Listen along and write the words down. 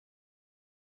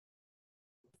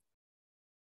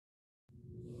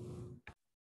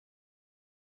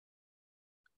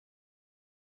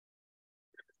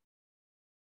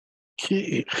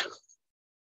Okay.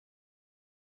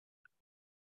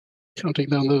 Counting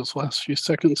down those last few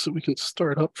seconds so we can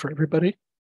start up for everybody.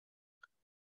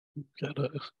 We've got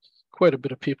quite a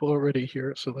bit of people already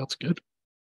here, so that's good.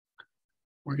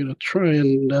 We're going to try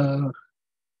and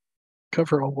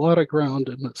cover a lot of ground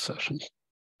in this session.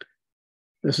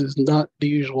 This is not the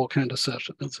usual kind of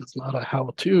session. This is not a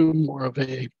how-to, more of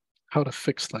a how to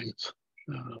fix things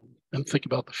and think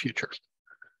about the future.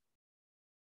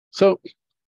 So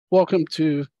welcome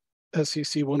to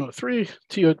SEC103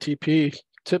 TOTP,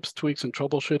 tips, tweaks, and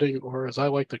troubleshooting, or as I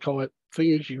like to call it,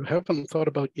 things you haven't thought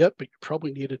about yet, but you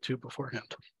probably needed to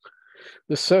beforehand.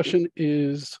 This session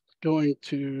is going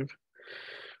to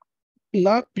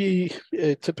not be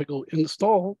a typical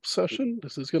install session.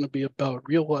 This is going to be about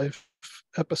real life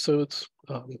episodes,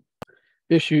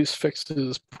 issues,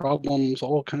 fixes, problems,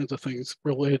 all kinds of things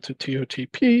related to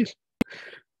TOTP.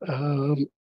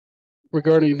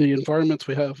 Regarding the environments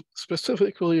we have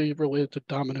specifically related to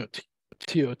Domino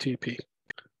TOTP.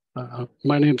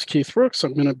 My name's Keith Brooks.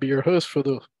 I'm going to be your host for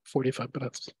the 45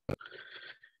 minutes.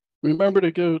 Remember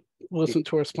to go listen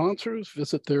to our sponsors,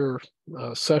 visit their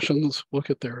sessions, look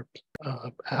at their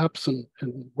apps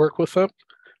and work with them.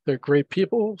 They're great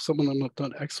people. Some of them have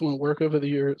done excellent work over the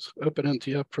years.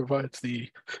 OpenNTF provides the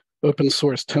open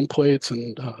source templates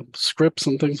and scripts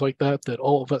and things like that that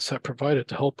all of us have provided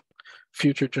to help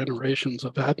future generations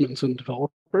of admins and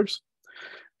developers.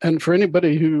 And for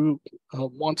anybody who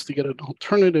wants to get an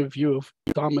alternative view of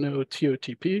Domino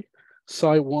TOTP,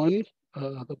 Sci1,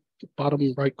 the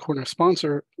bottom right corner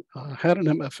sponsor, had an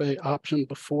MFA option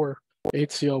before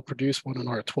HCL produced one in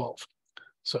R12.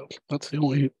 So that's the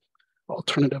only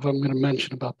alternative I'm going to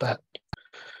mention about that.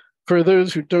 For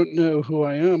those who don't know who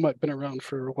I am, I've been around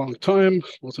for a long time,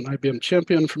 was an IBM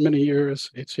champion for many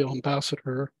years, HCL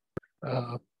ambassador,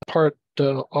 part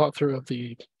author of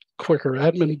the Quicker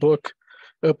Admin book,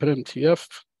 OpenMTF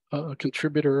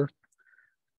contributor.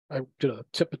 I did a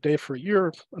tip a day for a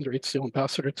year under HCL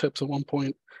ambassador tips at one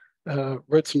point.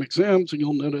 Wrote some exams, and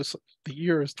you'll notice the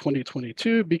year is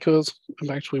 2022 because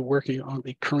I'm actually working on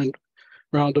the current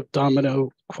round of Domino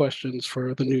questions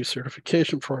for the new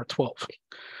certification for R12.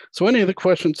 So any of the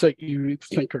questions that you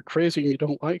think are crazy and you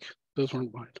don't like, those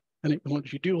aren't mine. Any of the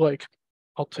ones you do like,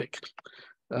 I'll take.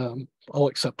 All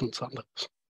acceptance on those.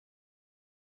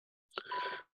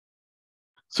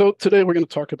 So today we're going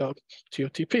to talk about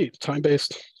TOTP,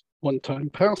 time-based one-time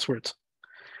passwords.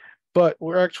 But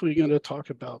we're actually going to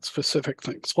talk about specific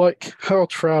things like how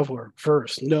Traveler,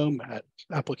 Verse, Nomad,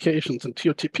 applications, and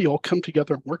TOTP all come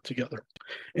together and work together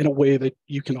in a way that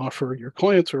you can offer your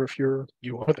clients, or if you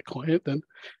are the client, then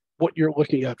what you're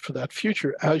looking at for that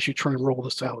future as you try and roll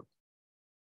this out.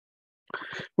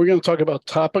 We're going to talk about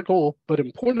topical but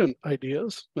important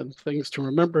ideas and things to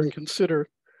remember and consider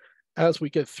as we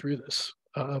get through this.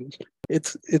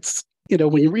 It's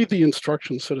when you read the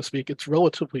instructions, so to speak, it's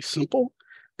relatively simple,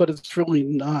 but it's really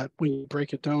not when you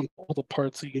break it down all the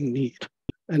parts that you need.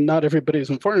 And not everybody's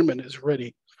environment is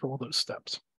ready for all those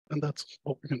steps. And that's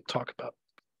what we're going to talk about.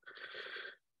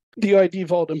 The ID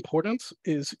vault importance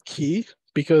is key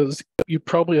because you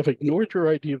probably have ignored your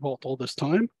ID vault all this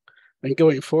time. And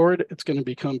going forward, it's going to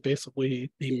become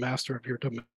basically the master of your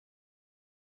domain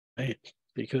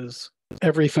because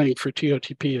everything for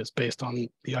TOTP is based on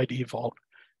the ID vault,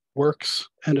 works,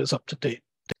 and is up to date.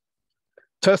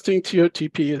 Testing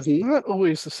TOTP is not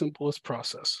always the simplest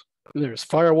process. There's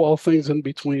firewall things in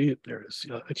between, there's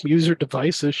user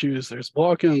device issues, there's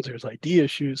logins, there's ID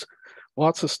issues,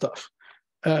 lots of stuff.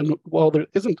 And while there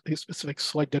isn't a specific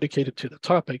slide dedicated to the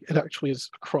topic, it actually is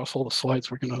across all the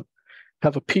slides we're going to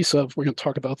have a piece of. We're going to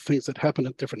talk about things that happen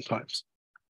at different times.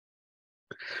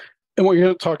 And we're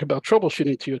going to talk about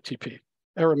troubleshooting TOTP,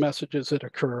 error messages that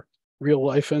occur, real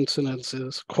life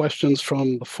incidences, questions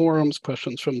from the forums,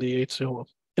 questions from the HCL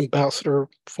ambassador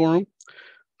forum.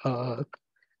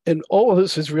 And all of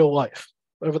this is real life.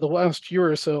 Over the last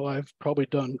year or so, I've probably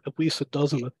done at least a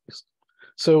dozen of these.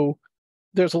 So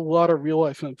there's a lot of real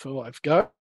life info I've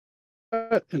got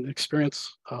and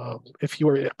experience. If you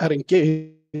were at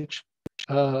Engage,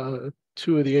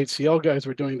 two of the HCL guys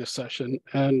were doing this session,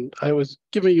 and I was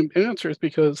giving them answers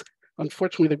because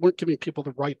unfortunately they weren't giving people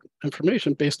the right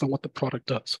information based on what the product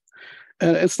does.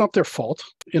 And it's not their fault.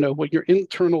 When you're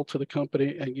internal to the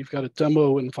company and you've got a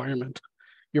demo environment,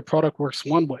 your product works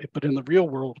one way, but in the real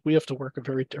world, we have to work a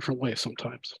very different way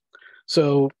sometimes.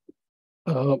 So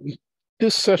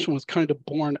this session was kind of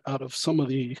born out of some of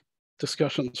the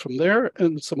discussions from there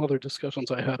and some other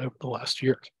discussions I had over the last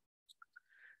year.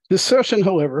 This session,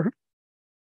 however,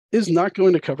 is not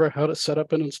going to cover how to set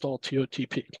up and install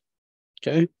TOTP,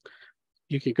 okay?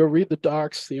 You can go read the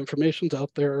docs, the information's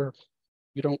out there.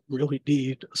 You don't really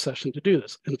need a session to do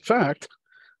this. In fact,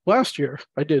 last year,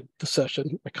 I did the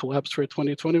session at Collabsphere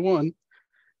 2021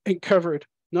 and covered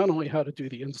not only how to do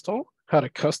the install, how to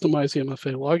customize the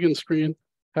MFA login screen,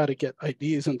 how to get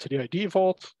IDs into the ID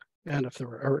vault, and if there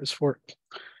were errors for it.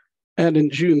 And in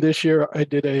June this year, I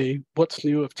did a what's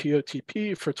new of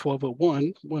TOTP for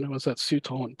 1201 when I was at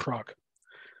Sutal in Prague.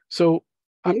 So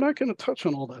I'm not going to touch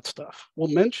on all that stuff. We'll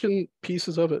mention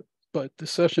pieces of it, but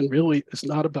this session really is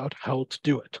not about how to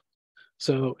do it.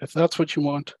 So if that's what you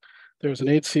want, there's an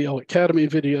HCL Academy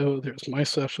video, there's my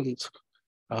sessions,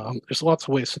 there's lots of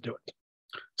ways to do it.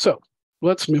 So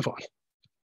let's move on.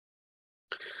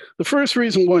 The first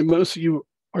reason why most of you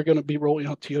are going to be rolling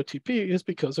out TOTP is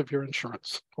because of your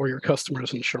insurance or your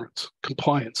customer's insurance,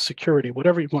 compliance, security,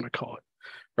 whatever you want to call it,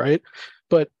 right?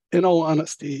 But in all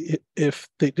honesty, if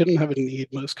they didn't have a need,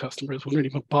 most customers wouldn't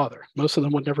even bother. Most of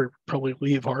them would never probably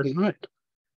leave R9,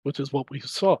 which is what we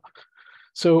saw.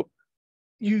 So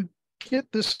you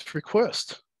get this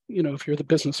request, if you're the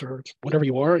business or whatever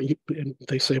you are, and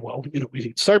they say, well, we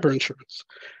need cyber insurance,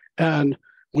 and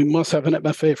we must have an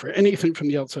MFA for anything from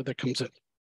the outside that comes in.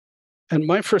 And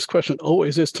my first question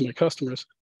always is to my customers,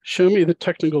 show me the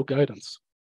technical guidance.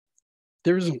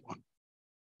 There isn't one.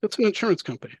 It's an insurance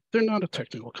company. They're not a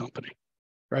technical company,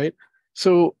 right?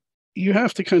 So you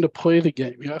have to kind of play the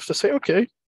game. You have to say, okay,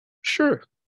 sure,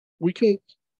 we can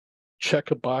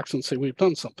check a box and say we've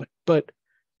done something, but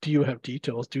do you have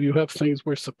details? Do you have things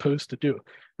we're supposed to do?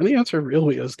 And the answer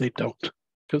really is they don't.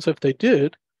 Because if they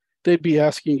did, they'd be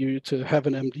asking you to have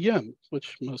an MDM,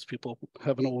 which most people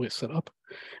haven't always set up.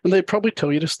 And they'd probably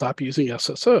tell you to stop using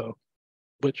SSO,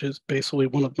 which is basically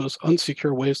one of the most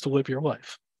unsecure ways to live your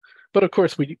life. But of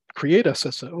course, we create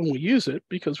SSO and we use it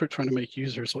because we're trying to make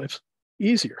users' lives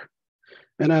easier.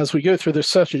 And as we go through this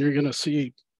session, you're going to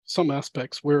see some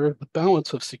aspects where the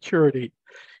balance of security,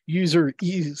 user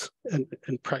ease, and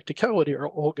practicality are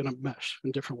all going to mesh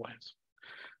in different ways.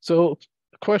 So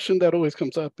the question that always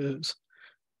comes up is,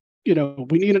 we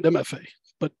need an MFA,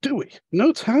 but do we?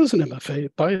 Notes has an MFA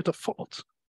by default,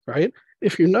 right?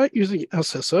 If you're not using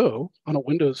SSO on a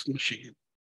Windows machine,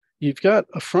 you've got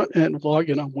a front-end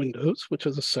login on Windows, which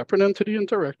is a separate entity and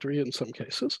directory in some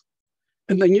cases.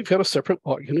 And then you've got a separate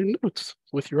login in Notes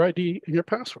with your ID and your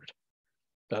password.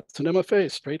 That's an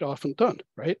MFA, straight off and done,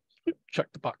 right? Check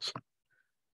the box.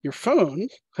 Your phone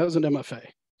has an MFA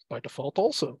by default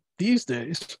also. These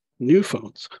days, new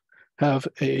phones have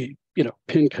a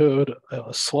PIN code,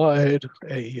 a slide,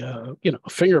 a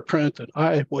fingerprint, an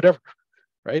eye, whatever,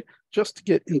 right? Just to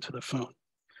get into the phone.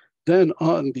 Then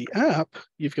on the app,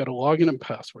 you've got a login and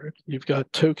password. You've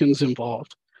got tokens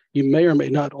involved. You may or may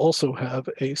not also have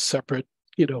a separate,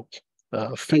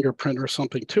 fingerprint or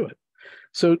something to it.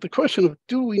 So the question of,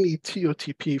 do we need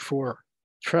TOTP for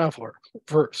Traveler,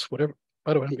 Verse, whatever?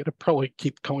 By the way, I'm going to probably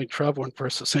keep calling Traveler and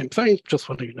Verse the same thing, just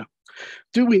letting you know.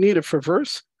 Do we need it for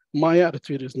Verse? My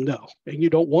attitude is no, and you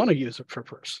don't want to use it for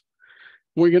Verse.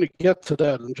 We're going to get to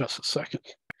that in just a second.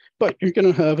 But you're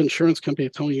going to have insurance company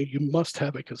telling you must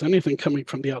have it because anything coming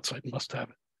from the outside must have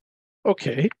it.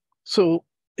 Okay, so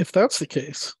if that's the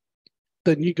case,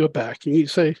 then you go back and you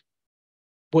say,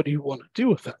 what do you want to do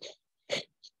with that?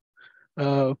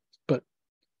 But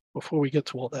before we get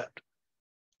to all that,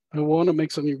 I want to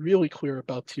make something really clear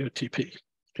about TOTP,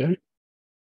 okay?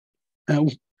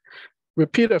 And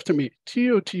repeat after me,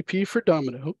 TOTP for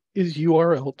Domino is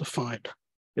URL defined.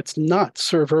 It's not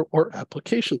server or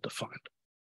application defined.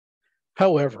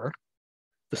 However,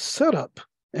 the setup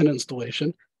and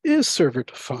installation is server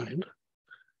defined,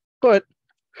 but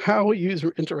how a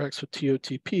user interacts with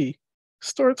TOTP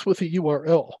starts with a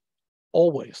URL,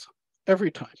 always,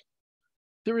 every time.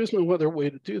 There is no other way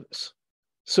to do this.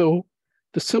 So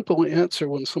the simple answer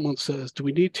when someone says, do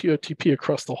we need TOTP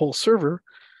across the whole server?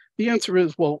 The answer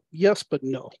is, well, yes, but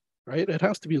no, right? It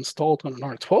has to be installed on an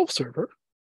R12 server,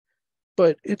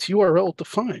 but it's URL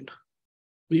defined.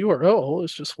 The URL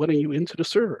is just letting you into the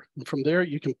server. And from there,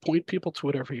 you can point people to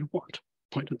whatever you want.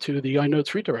 Point them to the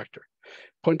iNotes redirector,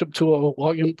 point them to a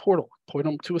login portal, point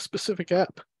them to a specific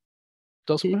app.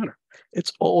 Doesn't matter.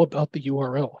 It's all about the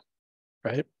URL,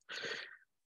 right?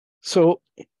 So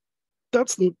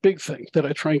that's the big thing that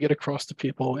I try and get across to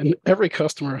people. And every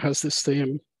customer has this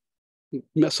same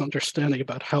misunderstanding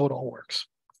about how it all works.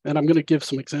 And I'm going to give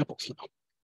some examples now.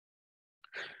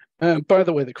 And by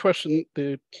the way, the question,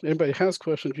 anybody has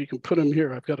questions, you can put them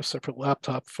here. I've got a separate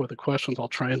laptop for the questions. I'll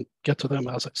try and get to them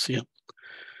as I see them.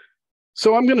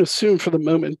 So I'm going to assume for the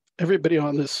moment, everybody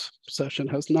on this session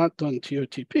has not done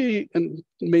TOTP and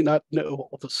may not know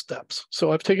all the steps.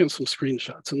 So I've taken some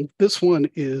screenshots, and this one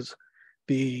is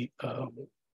the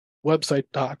website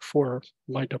doc for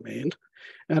my domain.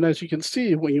 And as you can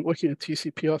see, when you're looking at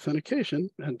TCP authentication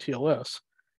and TLS,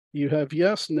 you have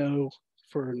yes, no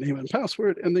for name and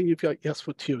password, and then you've got yes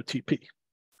with TOTP.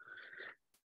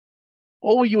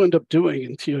 All you end up doing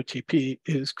in TOTP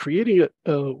is creating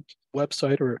a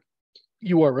website or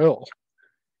URL.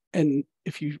 And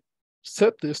if you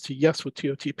set this to yes with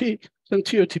TOTP, then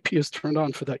TOTP is turned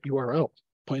on for that URL,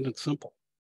 plain and simple.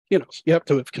 You know, you have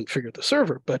to have configured the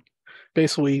server, but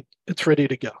basically it's ready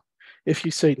to go. If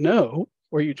you say no,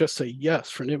 or you just say yes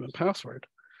for name and password,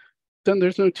 then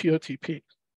there's no TOTP,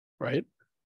 right?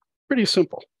 Pretty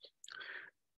simple.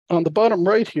 On the bottom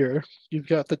right here, you've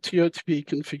got the TOTP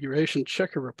configuration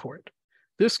checker report.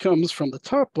 This comes from the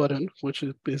top button, which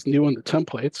is new in the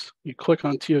templates. You click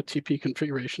on TOTP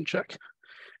configuration check,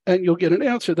 and you'll get an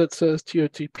answer that says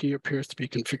TOTP appears to be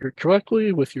configured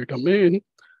correctly with your domain.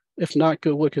 If not,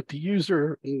 go look at the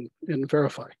user and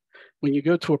verify. When you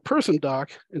go to a person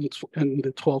doc in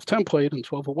the 12 template and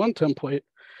 1201 template,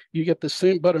 you get the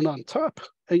same button on top,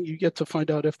 and you get to find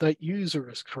out if that user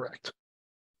is correct.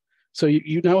 So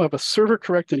you now have a server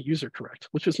correct and a user correct,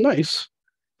 which is nice,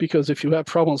 because if you have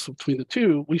problems between the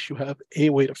two, at least you have a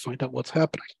way to find out what's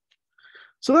happening.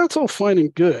 So that's all fine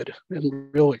and good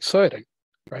and real exciting,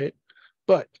 right?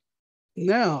 But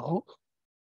now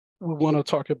we want to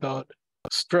talk about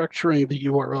structuring the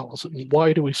URLs and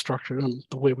why do we structure them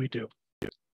the way we do.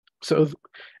 So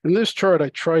in this chart, I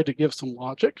tried to give some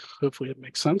logic. Hopefully it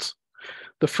makes sense.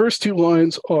 The first two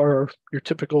lines are your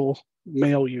typical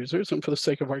mail users. And for the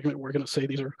sake of argument, we're going to say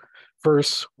these are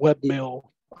verse webmail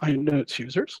iNotes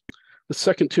users. The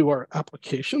second two are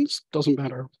applications. Doesn't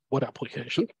matter what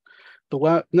application.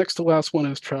 The next to last one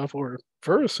is Traveler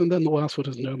verse, and then the last one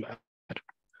is Nomad.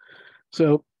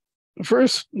 So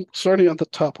first, starting at the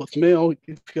top with mail,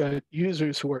 you've got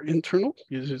users who are internal,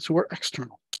 users who are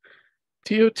external.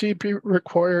 TOTP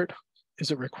required.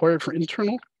 Is it required for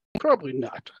internal? Probably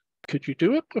not. Could you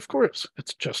do it? Of course.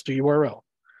 It's just a URL.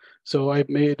 So I've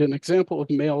made an example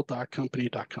of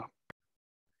mail.company.com.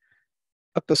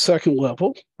 At the second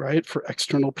level, right, for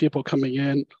external people coming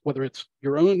in, whether it's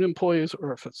your own employees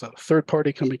or if it's a third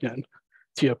party coming in,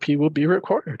 TOP will be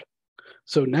required.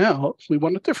 So now we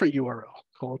want a different URL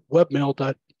called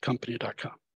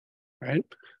webmail.company.com, right?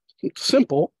 It's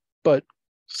simple, but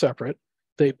separate.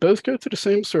 They both go to the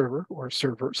same server or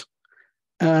servers,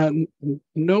 and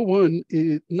nothing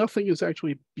is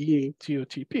actually being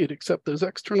TOTP'd except those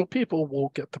external people will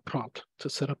get the prompt to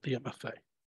set up the MFA.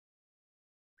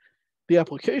 The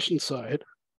application side,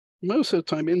 most of the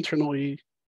time internally,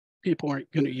 people aren't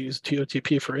going to use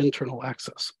TOTP for internal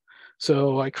access.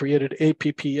 So I created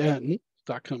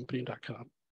appn.company.com,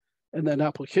 and then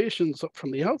applications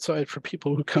from the outside for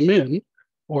people who come in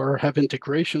or have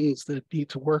integrations that need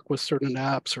to work with certain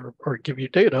apps or give you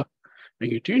data,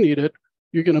 and you do need it,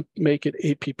 you're going to make it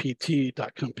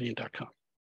appt.company.com.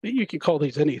 You can call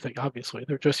these anything, obviously.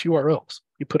 They're just URLs.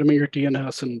 You put them in your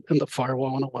DNS and the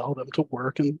firewall and allow them to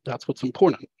work, and that's what's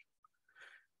important.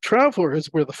 Traveler is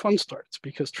where the fun starts,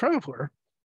 because Traveler,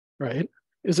 right,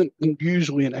 isn't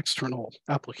usually an external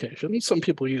application. Some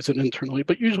people use it internally,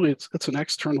 but usually it's an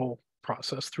external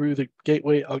process through the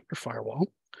gateway out your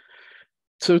firewall.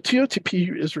 So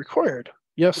TOTP is required,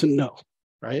 yes and no,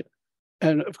 right?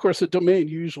 And of course, the domain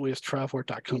usually is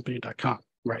traveler.company.com,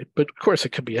 right? But of course,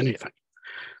 it could be anything.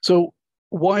 So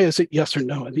why is it yes or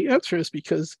no? And the answer is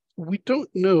because we don't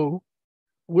know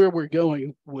where we're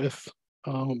going with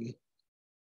the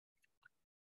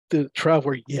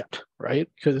Traveler yet, right?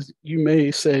 Because you may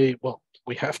say, well,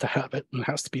 we have to have it, and it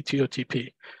has to be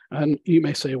TOTP. And you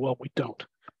may say, well, we don't,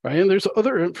 right? And there's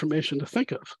other information to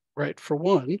think of, right? For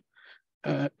one,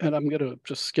 and I'm going to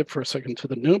just skip for a second to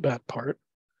the Nomad part,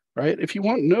 right? If you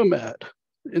want Nomad,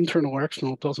 internal or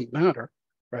external, doesn't matter,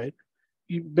 right?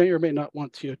 You may or may not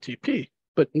want TOTP,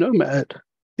 but Nomad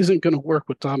isn't going to work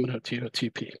with Domino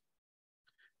TOTP.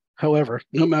 However,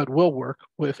 Nomad will work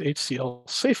with HCL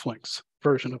SafeLink's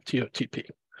version of TOTP,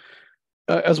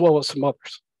 as well as some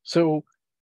others. So,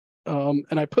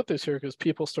 and I put this here because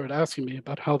people started asking me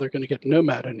about how they're going to get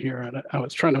Nomad in here, and I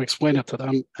was trying to explain it to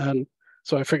them, and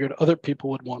so I figured other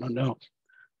people would want to know,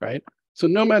 right? So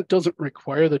Nomad doesn't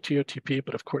require the TOTP,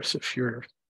 but of course, if your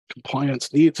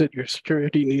compliance needs it, your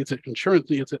security needs it,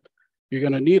 insurance needs it, you're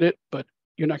going to need it, but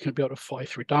you're not going to be able to fly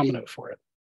through Domino for it,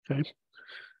 okay?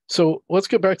 So let's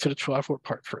go back to the Traveler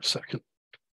part for a second.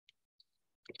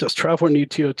 Does Traveler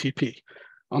need TOTP?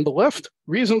 On the left,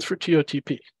 reasons for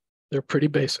TOTP. They're pretty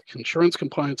basic: insurance,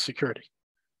 compliance, security.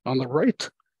 On the right,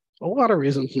 a lot of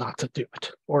reasons not to do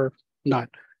it or not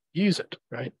use it,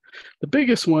 right? The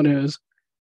biggest one is,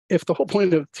 if the whole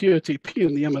point of TOTP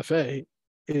and the MFA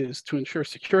is to ensure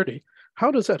security,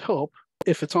 how does that help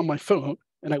if it's on my phone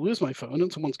and I lose my phone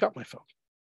and someone's got my phone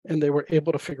and they were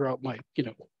able to figure out my,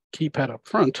 keypad up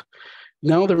front,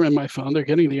 now they're in my phone, they're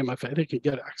getting the MFA, they can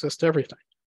get access to everything.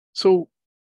 So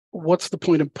what's the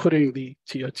point of putting the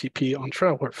TOTP on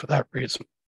Traveler for that reason?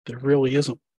 There really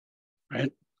isn't,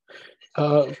 right?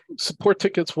 Support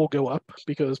tickets will go up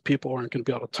because people aren't going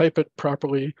to be able to type it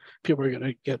properly. People are going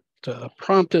to get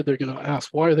prompted. They're going to ask,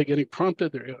 why are they getting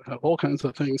prompted? They're going to have all kinds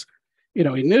of things.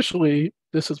 Initially,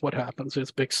 this is what happens.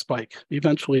 It's a big spike.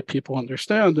 Eventually, people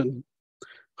understand and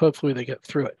hopefully they get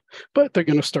through it. But they're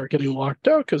going to start getting locked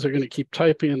out because they're going to keep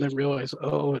typing and then realize,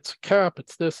 oh, it's a cap,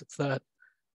 it's this, it's that.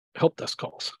 Help desk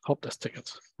calls, help desk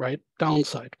tickets, right?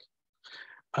 Downside.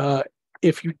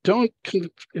 If you don't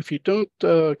configure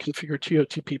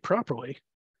TOTP properly,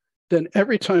 then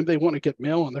every time they want to get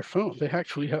mail on their phone, they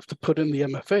actually have to put in the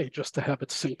MFA just to have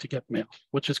it sync to get mail,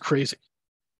 which is crazy,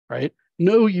 right?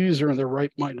 No user in their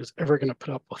right mind is ever going to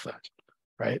put up with that,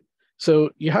 right? So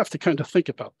you have to kind of think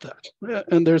about that.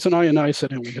 And there's an INI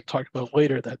setting we could talk about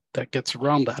later that gets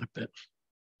around that a bit.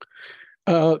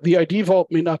 The ID vault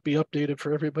may not be updated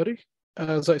for everybody.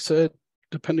 As I said,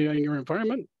 depending on your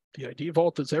environment, the ID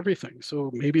vault is everything.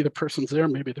 So maybe the person's there,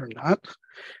 maybe they're not.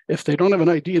 If they don't have an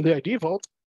ID in the ID vault,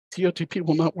 TOTP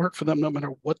will not work for them no matter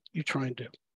what you try and do.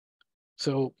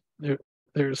 So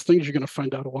there's things you're going to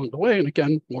find out along the way. And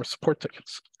again, more support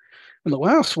tickets. And the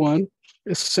last one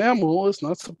is SAML is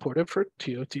not supported for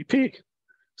TOTP.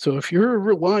 So if you're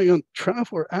relying on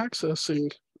Traveler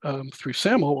accessing through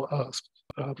SAML,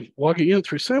 logging in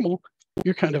through SAML,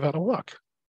 you're kind of out of luck.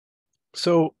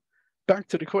 So back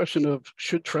to the question of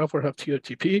should Traveler have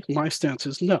TOTP? My stance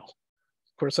is no.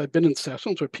 Of course, I've been in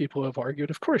sessions where people have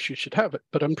argued, of course you should have it,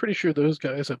 but I'm pretty sure those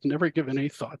guys have never given any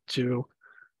thought to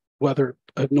whether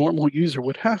a normal user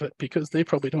would have it because they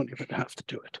probably don't even have to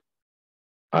do it.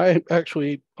 I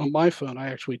actually, on my phone, I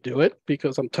actually do it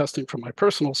because I'm testing for my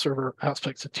personal server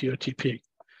aspects of TOTP.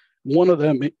 One of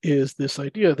them is this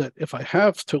idea that if I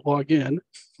have to log in,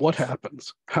 what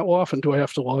happens? How often do I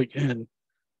have to log in?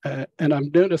 And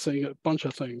I'm noticing a bunch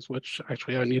of things, which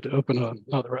actually I need to open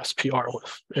another SPR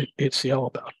with HCL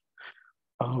about.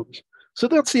 So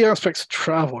that's the aspects of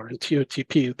Traveler and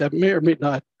TOTP that may or may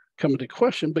not come into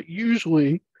question, but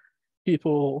usually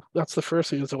people, that's the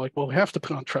first thing is they're like, well, we have to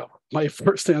put on Traveler. My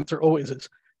first answer always is,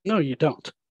 no, you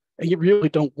don't. And you really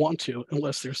don't want to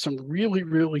unless there's some really,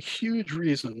 really huge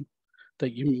reason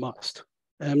that you must.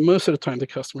 And most of the time, the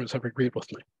customers have agreed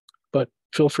with me. But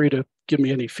feel free to give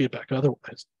me any feedback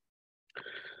otherwise.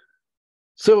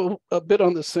 So a bit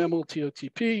on the SAML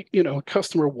TOTP, a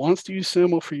customer wants to use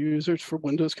SAML for users for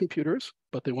Windows computers,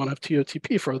 but they want to have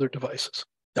TOTP for other devices.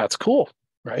 That's cool,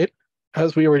 right?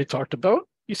 As we already talked about,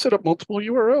 you set up multiple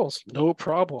URLs, no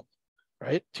problem,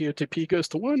 right? TOTP goes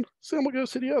to one, SAML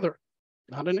goes to the other.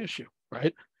 Not an issue,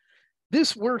 right?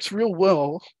 This works real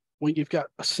well when you've got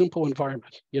a simple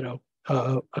environment,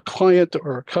 a client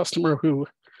or a customer who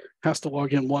has to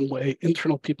log in one way,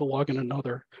 internal people log in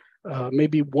another,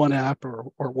 maybe one app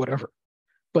or whatever.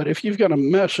 But if you've got a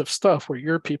mesh of stuff where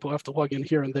your people have to log in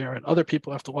here and there and other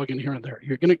people have to log in here and there,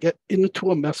 you're going to get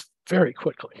into a mess very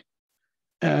quickly.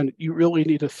 And you really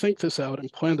need to think this out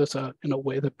and plan this out in a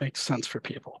way that makes sense for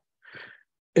people.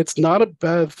 It's not a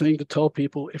bad thing to tell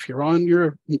people if you're on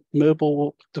your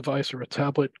mobile device or a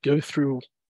tablet, go through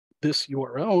this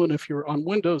URL. And if you're on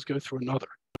Windows, go through another.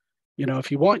 If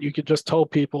you want, you could just tell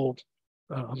people,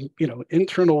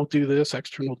 internal do this,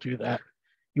 external do that.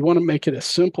 You want to make it as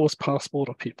simple as possible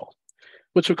to people,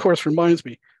 which of course reminds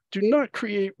me, do not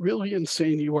create really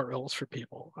insane URLs for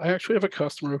people. I actually have a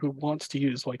customer who wants to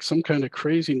use like some kind of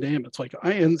crazy name. It's like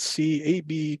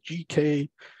INCABGK.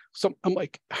 So I'm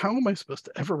like, how am I supposed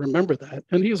to ever remember that?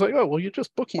 And he's like, oh, well, you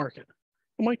just bookmark it.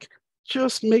 I'm like,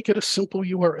 just make it a simple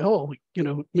URL,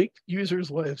 make users'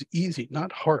 lives easy,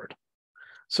 not hard.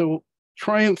 So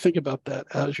try and think about that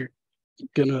as you're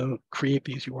gonna create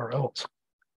these URLs.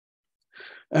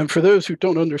 And for those who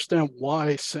don't understand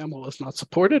why SAML is not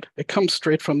supported, it comes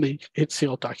straight from the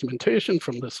HCL documentation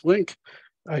from this link.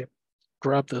 I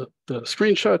grabbed the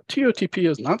screenshot. TOTP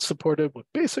is not supported with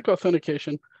basic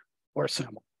authentication or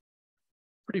SAML.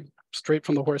 Pretty straight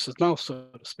from the horse's mouth, so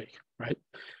to speak, right?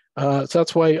 So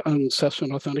that's why on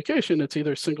session authentication, it's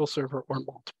either single server or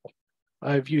multiple.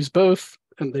 I've used both,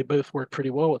 and they both work pretty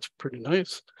well. It's pretty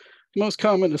nice. Most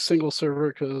common is single server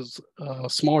because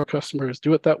smaller customers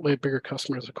do it that way. Bigger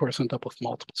customers, of course, end up with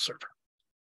multiple server.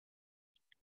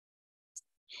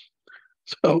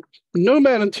 So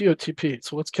Nomad and TOTP.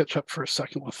 So let's catch up for a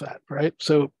second with that, right?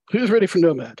 So who's ready for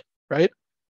Nomad, right?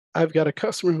 I've got a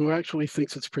customer who actually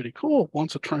thinks it's pretty cool,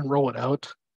 wants to try and roll it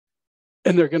out,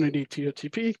 and they're going to need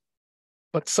TOTP.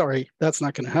 But sorry, that's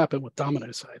not going to happen with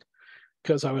Domino side,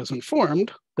 because I was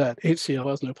informed that HCL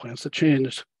has no plans to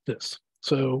change this.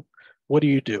 So what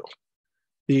do?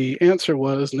 The answer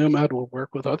was Nomad will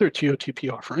work with other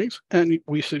TOTP offerings, and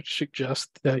we should suggest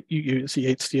that you use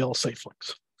the HCL safe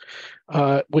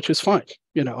links, which is fine.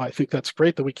 I think that's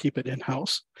great that we keep it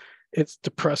in-house. It's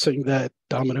depressing that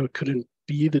Domino couldn't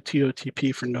be the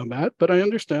TOTP for Nomad, but I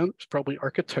understand there's probably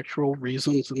architectural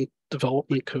reasons and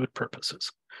development code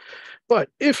purposes. But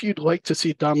if you'd like to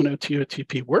see Domino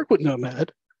TOTP work with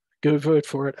Nomad, go vote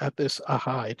for it at this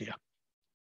AHA idea.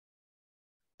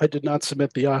 I did not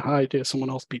submit the AHA idea, someone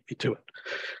else beat me to it.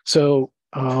 So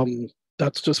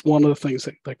that's just one of the things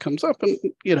that comes up, and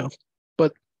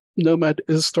but Nomad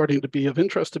is starting to be of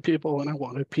interest to people, and I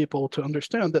wanted people to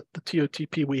understand that the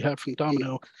TOTP we have from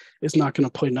Domino is not going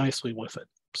to play nicely with it.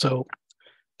 So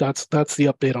that's the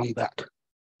update on that.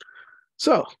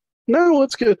 So now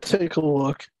let's take a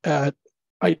look at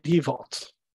ID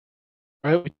vaults.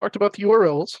 Right, we talked about the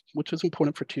URLs, which is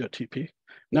important for TOTP.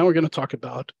 Now we're going to talk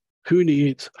about who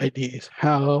needs IDs,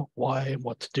 how, why, and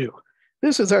what to do.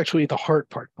 This is actually the hard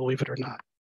part, believe it or not,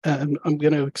 and I'm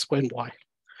going to explain why.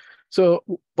 So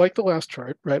like the last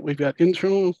chart, right, we've got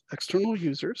internal, external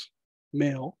users,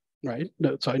 mail, right,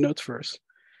 notes, iNotes first.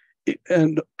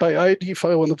 And by ID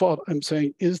file in the vault, I'm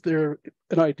saying, is there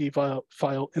an ID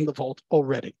file in the vault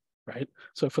already, right?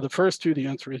 So for the first two, the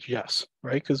answer is yes,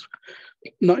 right? Because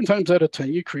 9 times out of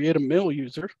 10, you create a mail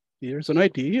user, there's an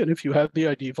ID, and if you have the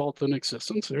ID vault in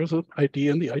existence, there's an ID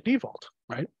in the ID vault,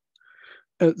 right?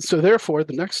 And so therefore,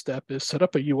 the next step is set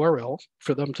up a URL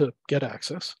for them to get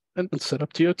access and set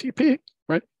up TOTP,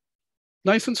 right?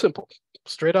 Nice and simple,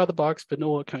 straight out of the box,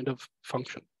 vanilla kind of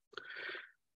function.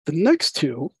 The next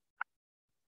two,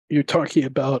 you're talking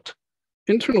about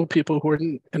internal people who are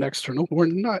and external who are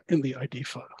not in the ID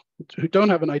file, who don't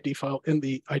have an ID file in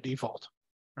the ID vault,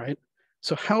 right?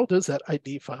 So how does that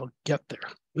ID file get there?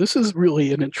 This is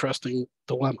really an interesting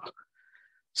dilemma.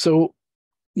 So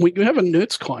when you have a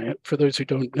notes client, for those who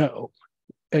don't know,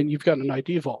 and you've got an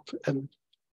ID vault and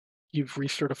you've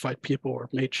recertified people or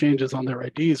made changes on their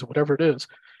IDs or whatever it is,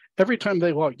 every time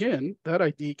they log in, that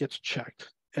ID gets checked.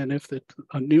 And if it's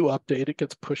a new update, it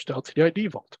gets pushed out to the ID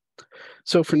vault.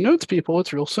 So for notes people,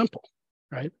 it's real simple,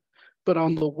 right? But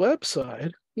on the web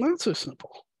side, not so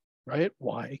simple, right?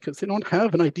 Why? Because they don't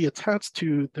have an ID attached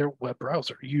to their web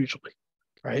browser usually,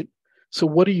 right? So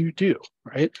what do,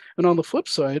 right? And on the flip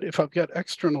side, if I've got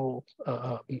external,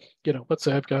 let's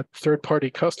say I've got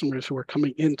third-party customers who are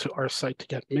coming into our site to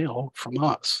get mail from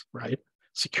us, right?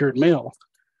 Secured mail,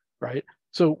 right?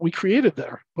 So we created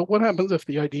there, but what happens if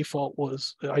the ID vault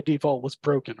was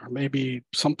broken, or maybe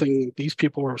something, these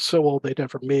people were so old they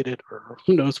never made it, or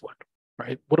who knows what,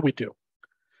 right? What do we do?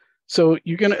 So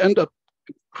you're going to end up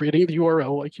creating the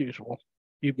URL like usual.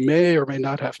 You may or may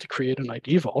not have to create an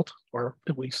ID vault, or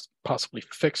at least possibly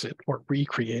fix it or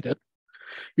recreate it.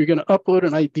 You're going to upload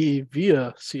an ID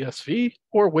via CSV,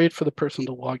 or wait for the person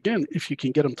to log in if you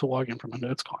can get them to log in from a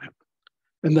notes client,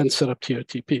 and then set up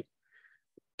TOTP.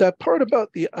 That part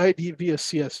about the ID via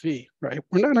CSV, right?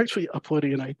 We're not actually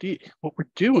uploading an ID. What we're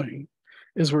doing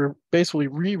is we're basically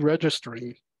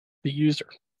re-registering the user.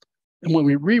 And when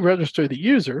we re-register the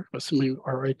user, assuming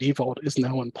our ID vault is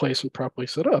now in place and properly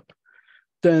set up,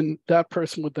 then that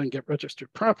person would then get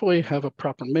registered properly, have a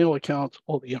proper mail account,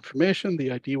 all the information,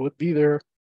 the ID would be there,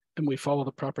 and we follow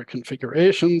the proper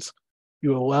configurations.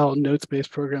 You allow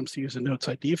notes-based programs to use a notes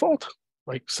ID vault,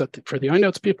 like set for the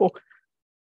iNotes people,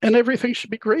 and everything should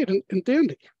be great and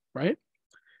dandy, right?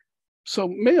 So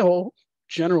mail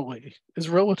generally is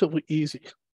relatively easy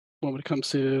when it comes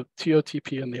to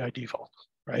TOTP and the ID vault,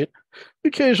 right?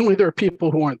 Occasionally there are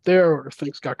people who aren't there or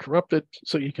things got corrupted,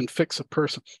 so you can fix a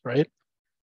person, right?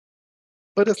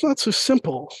 But it's not so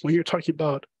simple when you're talking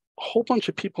about a whole bunch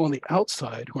of people on the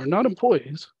outside who are not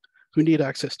employees who need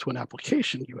access to an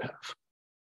application you have.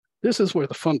 This is where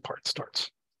the fun part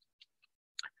starts.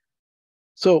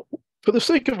 So for the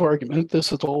sake of argument,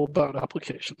 this is all about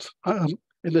applications. And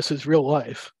this is real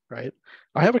life, right?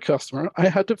 I have a customer. I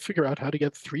had to figure out how to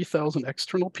get 3,000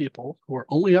 external people who are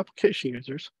only application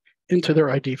users into their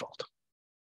ID vault.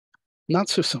 Not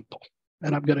so simple,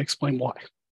 and I'm going to explain why.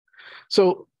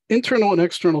 So internal and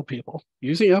external people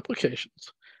using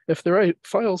applications, if there are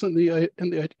files in the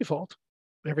ID vault,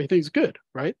 everything's good,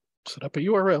 right? Set up a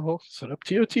URL, set up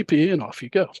TOTP, and off you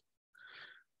go.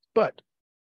 But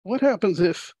what happens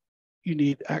if you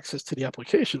need access to the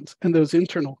applications and those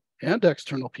internal and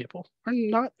external people are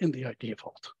not in the ID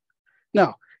vault?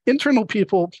 Now, internal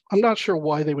people, I'm not sure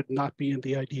why they would not be in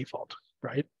the ID vault,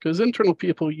 right? Because internal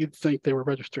people, you'd think they were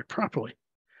registered properly.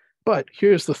 But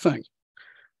here's the thing.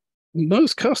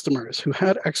 most customers who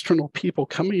had external people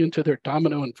coming into their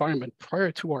Domino environment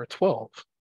prior to R12,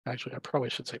 actually, I probably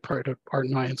should say prior to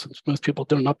R9, since most people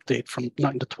don't update from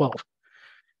 9 to 12,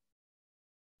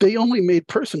 they only made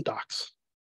person docs.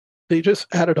 They just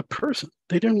added a person.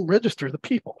 They didn't register the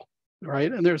people,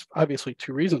 right? And there's obviously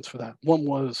two reasons for that. One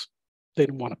was they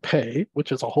didn't want to pay,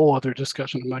 which is a whole other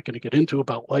discussion I'm not going to get into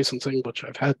about licensing, which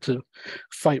I've had to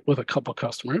fight with a couple of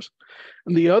customers.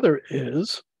 And the other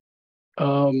is,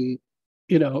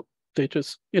 they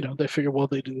just, they figure, well,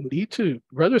 they didn't need to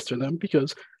register them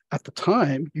because at the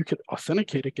time you could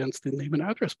authenticate against the name and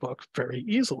address book very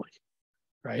easily,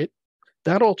 right?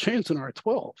 That all changed in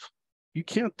R12. You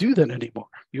can't do that anymore.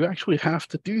 You actually have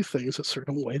to do things a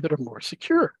certain way that are more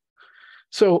secure.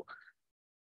 So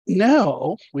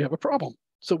now we have a problem.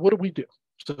 So what do?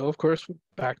 So of course,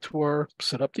 back to our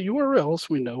set up the URLs,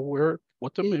 we know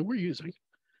what domain we're using.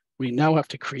 We now have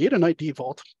to create an ID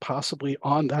vault, possibly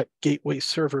on that gateway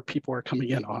server people are coming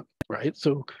in on, right?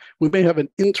 So we may have an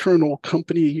internal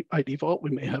company ID vault. We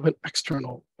may have an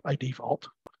external ID vault,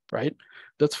 right?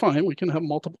 That's fine. We can have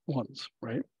multiple ones,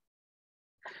 right?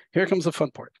 Here comes the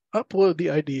fun part. Upload the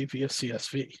ID via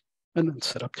CSV and then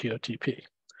set up TOTP.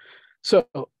 So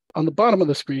on the bottom of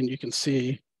the screen, you can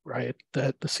see, right,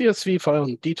 that the CSV file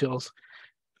and details,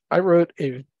 I wrote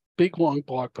a big long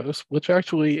blog post, which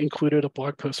actually included a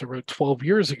blog post I wrote 12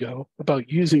 years ago about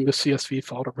using the CSV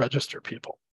file to register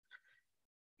people.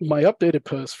 My updated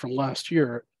post from last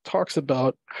year talks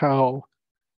about how,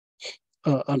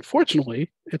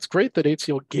 unfortunately, it's great that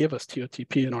HCL gave us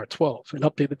TOTP in R12 and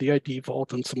updated the ID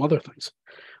vault and some other things.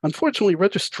 Unfortunately,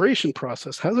 registration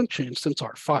process hasn't changed since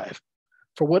R5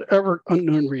 for whatever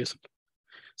unknown reason.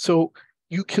 So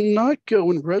you cannot go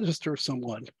and register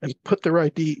someone and put their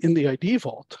ID in the ID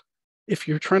vault if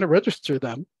you're trying to register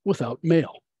them without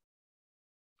mail.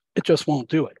 It just won't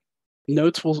do it.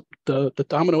 Notes will, the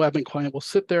Domino admin client will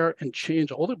sit there and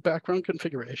change all the background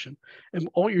configuration, and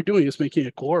all you're doing is making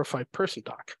a glorified person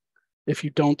doc if you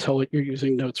don't tell it you're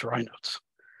using Notes or iNotes.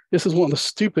 This is one of the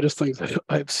stupidest things that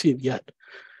I've seen yet.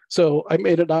 So I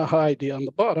made an aha idea on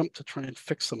the bottom to try and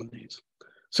fix some of these.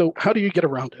 So how do you get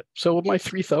around it? So with my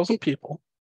 3,000 people,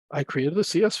 I created a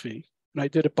CSV, and I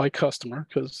did it by customer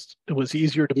because it was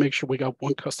easier to make sure we got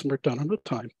one customer done at a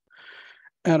time.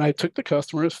 And I took the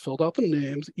customers, filled out the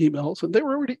names, emails, and they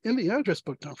were already in the address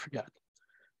book, don't forget.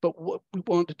 But what we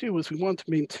wanted to do is we wanted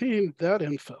to maintain that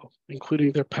info,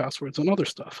 including their passwords and other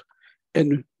stuff,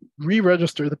 and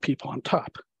re-register the people on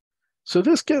top. So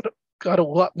this got a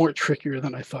lot more trickier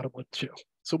than I thought it would too.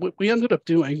 So what we ended up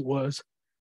doing was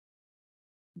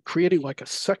creating like a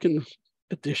second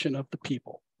edition of the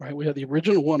people, right? We had the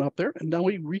original one up there, and now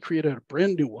we recreated a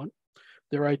brand new one.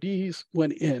 Their IDs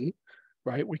went in,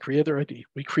 right? We created their ID.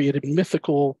 We created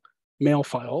mythical mail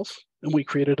files, and we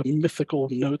created a mythical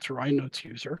Notes or iNotes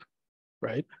user,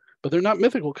 right? But they're not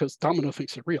mythical because Domino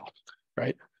thinks they're real,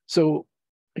 right? So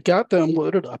I got them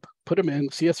loaded up, put them in,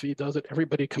 CSV does it,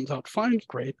 everybody comes out fine,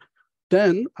 great.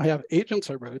 Then I have agents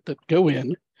I wrote that go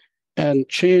in and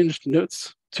change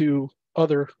Notes to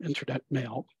other internet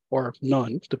mail or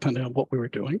none, depending on what we were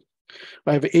doing.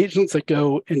 I have agents that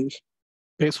go and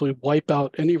basically wipe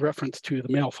out any reference to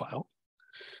the mail file.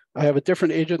 I have a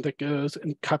different agent that goes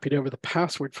and copied over the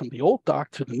password from the old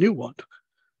doc to the new one.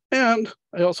 And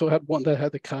I also had one that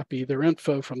had to copy their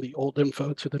info from the old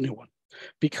info to the new one,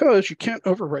 because you can't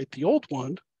overwrite the old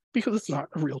one because it's not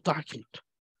a real document.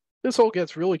 This all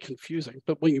gets really confusing,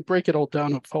 but when you break it all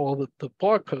down and follow the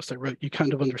blog post I wrote, you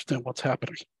kind of understand what's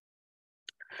happening.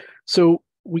 So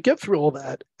we get through all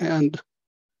that and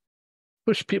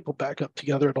push people back up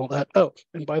together and all that. Oh,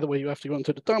 and by the way, you have to go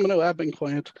into the Domino admin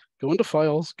client, go into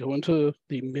files, go into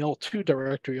the mail2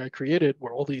 directory I created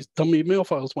where all these dummy mail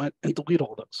files went, and delete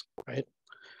all those, right?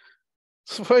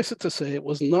 Suffice it to say, it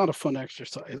was not a fun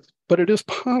exercise, but it is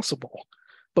possible.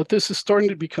 But this is starting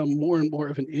to become more and more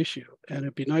of an issue. And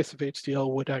it'd be nice if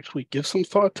HCL would actually give some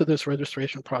thought to this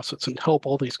registration process and help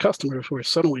all these customers who are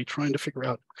suddenly trying to figure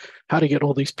out how to get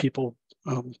all these people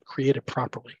created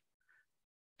properly,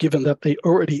 given that they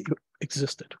already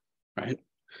existed, right?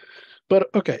 But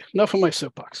okay, enough of my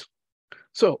soapbox.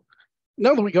 So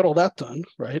now that we got all that done,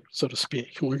 right, so to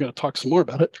speak, and we're going to talk some more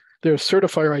about it, there's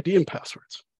certifier ID and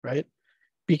passwords, right?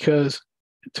 Because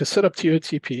to set up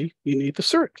TOTP, you need the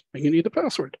cert and you need the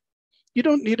password. You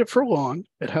don't need it for long.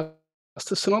 It has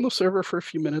to sit on the server for a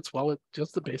few minutes while it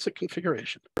does the basic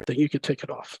configuration. Then you could take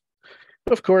it off.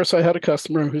 But of course, I had a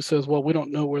customer who says, well, we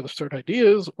don't know where the cert ID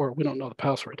is, or we don't know the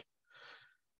password.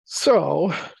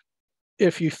 So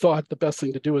if you thought the best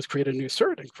thing to do is create a new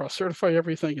cert and cross-certify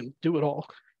everything and do it all,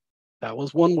 that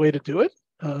was one way to do it.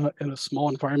 in a small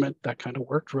environment, that kind of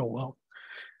worked real well.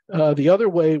 The other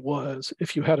way was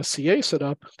if you had a CA set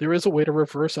up, there is a way to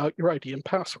reverse out your ID and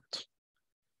passwords.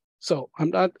 So I'm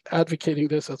not advocating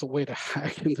this as a way to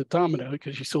hack into Domino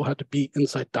because you still have to be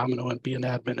inside Domino and be an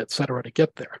admin, et cetera, to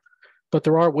get there. But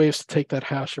there are ways to take that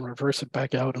hash and reverse it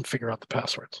back out and figure out the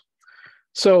passwords.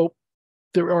 So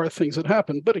there are things that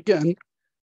happen. But again,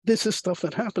 this is stuff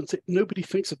that happens that nobody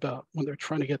thinks about when they're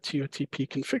trying to get TOTP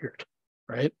configured,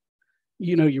 right?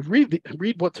 You know, you read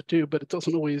what to do, but it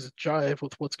doesn't always jive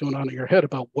with what's going on in your head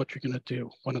about what you're going to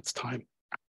do when it's time.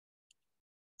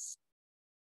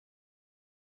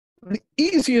 The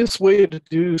easiest way to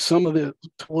do some of the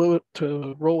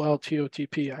to roll out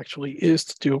TOTP actually is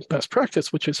to do best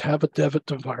practice, which is have a dev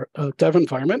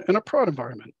environment and a prod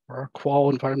environment, or a qual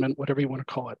environment, whatever you want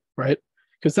to call it, right?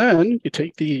 Because then you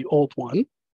take the old one,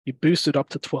 you boost it up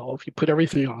to 12, you put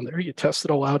everything on there, you test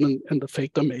it all out in the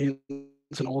fake domains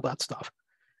and all that stuff.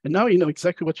 And now you know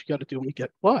exactly what you got to do when you get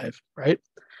live, right?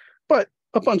 But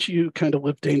a bunch of you kind of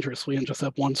live dangerously and just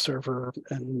have one server,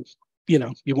 and you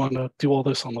know, you want to do all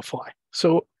this on the fly.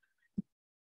 So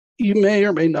you may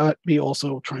or may not be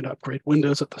also trying to upgrade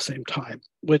Windows at the same time,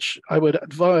 which I would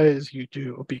advise you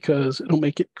do because it'll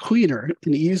make it cleaner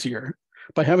and easier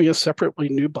by having a separately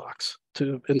new box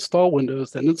to install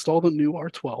Windows, then install the new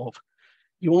R12.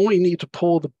 You only need to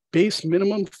pull the base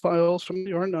minimum files from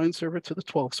the R9 server to the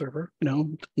 12 server, you know,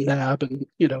 NAB and,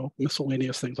 you know,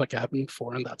 miscellaneous things like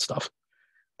admin4 and that stuff.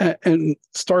 And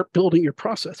start building your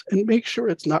process and make sure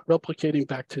it's not replicating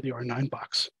back to the R9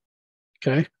 box,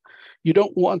 okay? You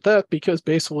don't want that because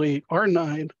basically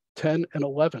R9, 10, and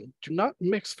 11 do not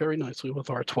mix very nicely with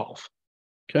R12,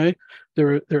 okay?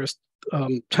 There's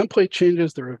template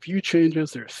changes, there are view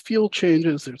changes, there's field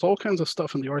changes, there's all kinds of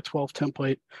stuff in the R12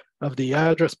 template of the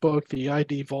address book, the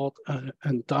ID vault,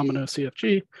 and Domino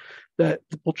CFG that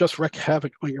will just wreak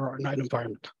havoc on your R9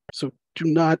 environment. So do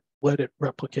not let it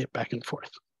replicate back and forth.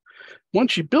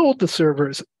 Once you build the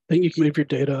servers, then you can move your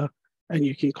data and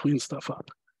you can clean stuff up,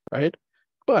 right?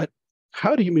 But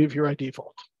how do you move your ID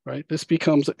vault, right? This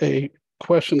becomes a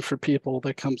question for people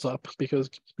that comes up because,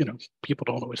 you know, people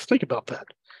don't always think about that.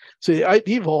 So the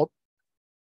ID vault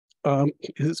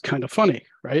is kind of funny,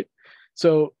 right?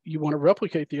 So you want to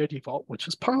replicate the ID vault, which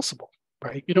is possible,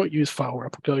 right? You don't use file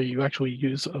replica, you actually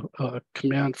use a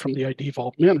command from the ID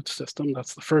vault managed system.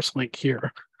 That's the first link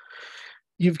here.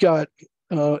 You've got,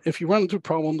 if you run into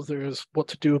problems, there's what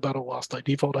to do about a lost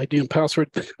ID vault, ID and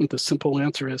password. The simple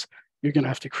answer is you're going to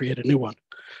have to create a new one.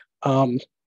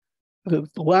 The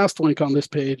last link on this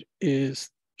page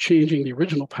is changing the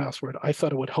original password. I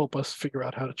thought it would help us figure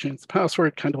out how to change the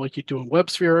password, kind of like you do in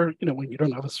WebSphere. You know, when you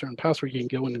don't have a certain password, you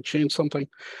can go in and change something.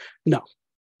 No,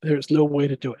 there's no way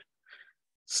to do it.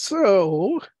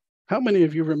 So how many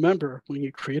of you remember when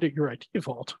you created your ID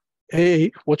vault,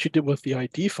 A, what you did with the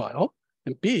ID file,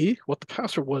 and B, what the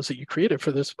password was that you created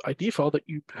for this ID file that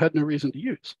you had no reason to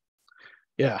use?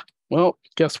 Yeah, well,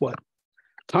 guess what?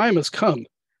 Time has come.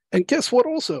 And guess what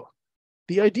also?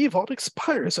 The ID vault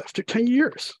expires after 10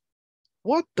 years.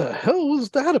 What the hell was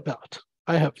that about?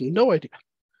 I have no idea.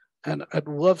 And I'd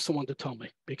love someone to tell me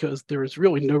because there is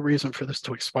really no reason for this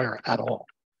to expire at all,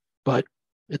 but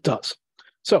it does.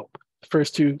 So the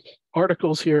first two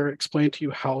articles here explain to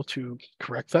you how to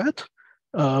correct that.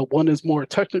 One is more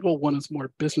technical, one is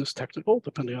more business technical,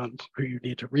 depending on who you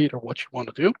need to read or what you want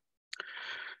to do.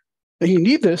 And you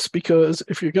need this because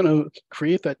if you're going to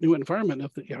create that new environment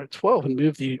of the R12 and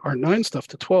move the R9 stuff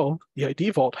to 12, the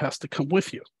ID vault has to come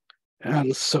with you.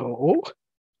 And so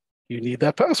you need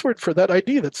that password for that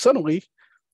ID that suddenly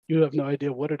you have no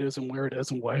idea what it is and where it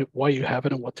is and why you have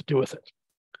it and what to do with it.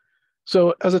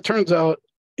 So as it turns out,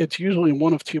 it's usually in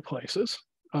one of two places.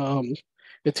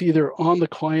 It's either on the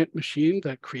client machine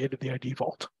that created the ID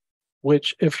vault,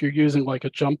 which if you're using like a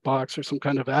jump box or some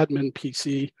kind of admin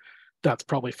PC, that's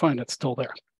probably fine, it's still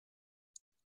there.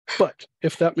 But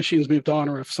if that machine's moved on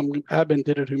or if some admin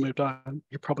did it who moved on,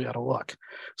 you're probably out of luck.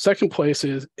 Second place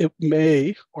is it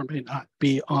may or may not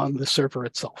be on the server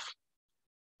itself.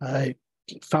 I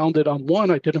found it on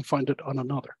one, I didn't find it on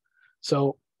another.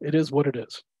 So it is what it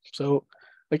is. So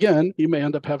again, you may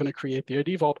end up having to create the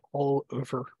ID vault all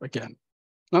over again.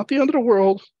 Not the end of the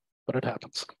world, but it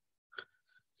happens.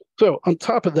 So on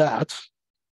top of that,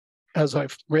 as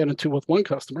I've ran into with one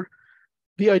customer,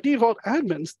 the ID vault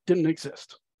admins didn't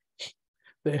exist.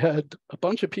 They had a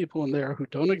bunch of people in there who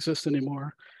don't exist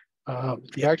anymore.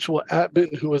 The actual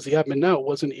admin who was the admin now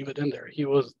wasn't even in there. He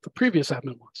was, the previous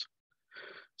admin was.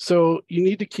 So you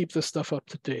need to keep this stuff up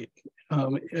to date.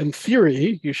 In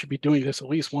theory, you should be doing this at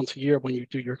least once a year when you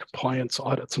do your compliance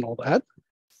audits and all that.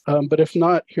 But if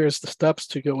not, here's the steps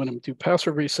to go in and do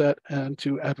password reset and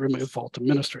to add remove vault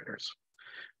administrators.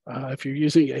 If you're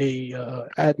using a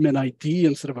admin ID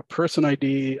instead of a person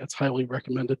ID, it's highly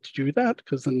recommended to do that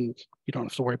because then you don't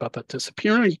have to worry about that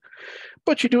disappearing.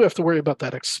 But you do have to worry about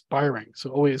that expiring.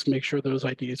 So always make sure those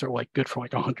IDs are like good for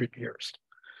like 100 years.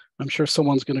 I'm sure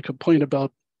someone's going to complain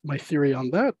about my theory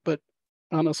on that, but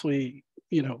honestly,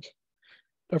 you know,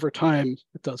 over time,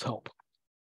 it does help.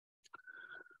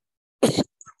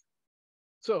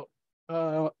 So,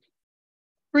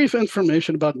 brief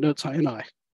information about notes INI.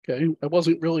 Okay, I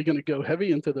wasn't really going to go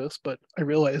heavy into this, but I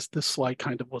realized this slide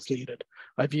kind of was needed.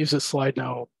 I've used this slide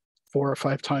now 4 or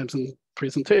 5 times in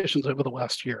presentations over the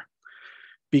last year,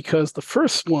 because the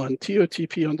first one,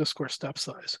 TOTP underscore step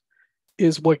size,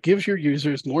 is what gives your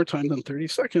users more time than 30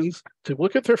 seconds to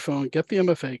look at their phone, get the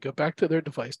MFA, go back to their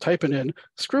device, type it in,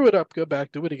 screw it up, go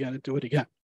back, do it again, and do it again,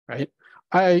 right?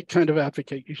 I kind of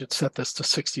advocate you should set this to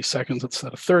 60 seconds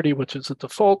instead of 30, which is a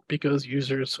default because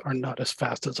users are not as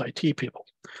fast as IT people.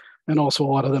 And also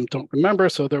a lot of them don't remember,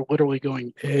 so they're literally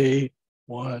going A,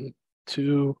 1,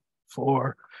 2,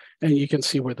 4, and you can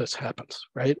see where this happens,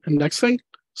 right? And next thing,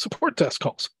 support desk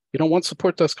calls. You don't want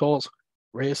support desk calls,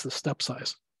 raise the step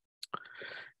size.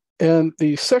 And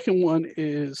the second one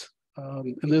is,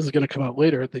 and this is going to come out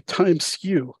later, the time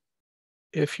skew.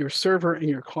 If your server and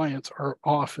your clients are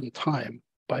off in time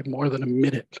by more than a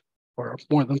minute or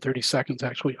more than 30 seconds,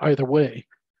 actually, either way,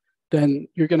 then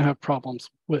you're going to have problems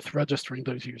with registering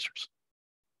those users.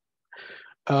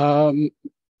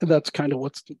 That's kind of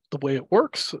what's the way it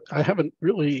works. I haven't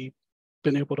really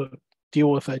been able to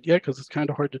deal with that yet because it's kind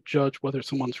of hard to judge whether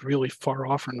someone's really far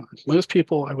off or not. Most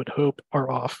people, I would hope, are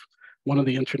off one of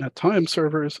the internet time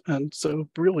servers, and so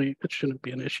really it shouldn't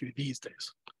be an issue these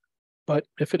days. But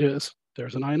if it is,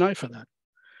 there's an INI for that.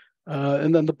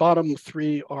 And then the bottom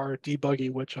 3 are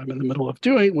debugging, which I'm in the middle of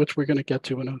doing, which we're going to get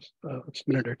to in a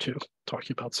minute or two,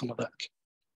 talking about some of that.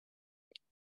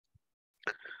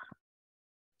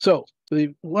 So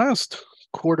the last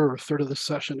quarter or third of this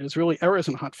session is really errors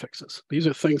and hotfixes. These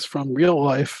are things from real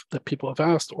life that people have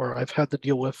asked or I've had to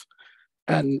deal with.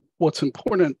 And what's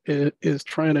important is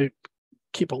trying to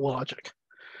keep a logic.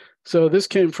 So this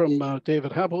came from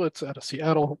David Hablitz out of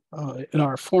Seattle in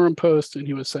our forum post, and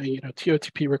he was saying, you know,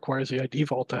 TOTP requires the ID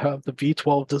vault to have the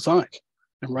V12 design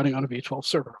and running on a V12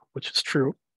 server, which is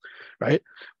true, right?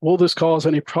 Will this cause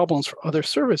any problems for other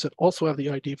servers that also have the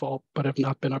ID vault but have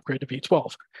not been upgraded to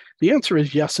V12? The answer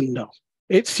is yes and no.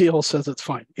 HCL says it's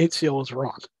fine. HCL is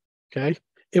wrong, okay?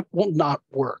 It will not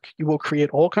work. You will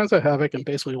create all kinds of havoc and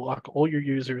basically lock all your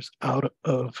users out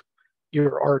of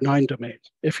your R9 domain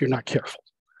if you're not careful.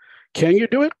 Can you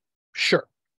do it? Sure.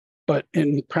 But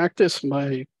in practice,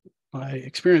 my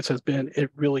experience has been it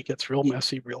really gets real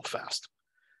messy real fast.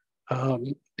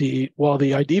 While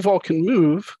the ID vault can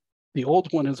move, the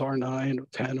old one is R9 or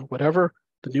 10 or whatever,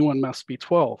 the new one must be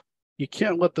 12. You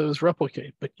can't let those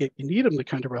replicate, but yet you need them to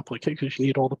kind of replicate because you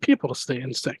need all the people to stay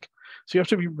in sync. So you have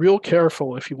to be real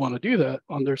careful if you want to do that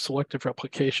on their selective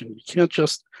replication. You can't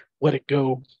just let it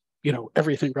go, you know,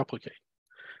 everything replicate.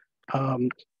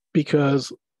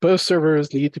 Because both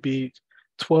servers need to be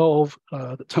 12,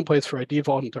 the templates for ID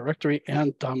vault and directory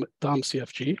and DOM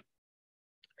CFG.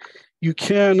 You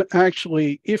can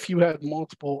actually, if you had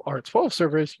multiple R12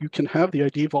 servers, you can have the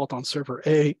ID vault on server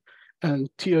A and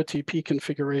TOTP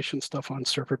configuration stuff on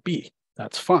server B.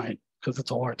 That's fine because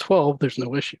it's all R12, there's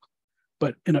no issue.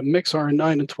 But in a mix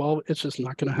R9 and 12, it's just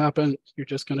not going to happen. You're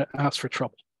just going to ask for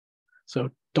trouble. So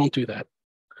don't do that.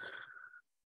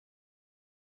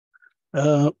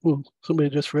 Somebody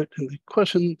just read in the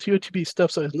question, TOTP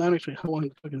step size, not actually how long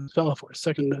the token is valid for.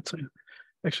 Second, that's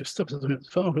extra steps is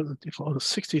valid for the default of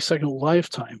 60-second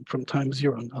lifetime from time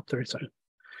 0, not 30 seconds.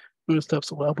 Many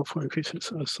steps allowed before increasing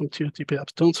some TOTP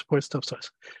apps don't support step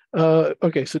size.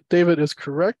 Okay, so David is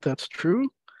correct. That's true.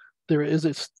 There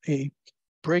is a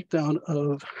breakdown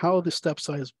of how the step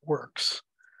size works,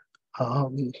 how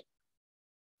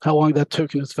long that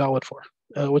token is valid for.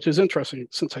 Which is interesting.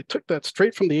 Since I took that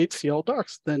straight from the HCL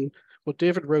docs, then what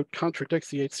David wrote contradicts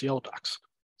the HCL docs.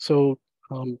 So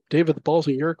David, the ball's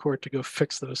in your court to go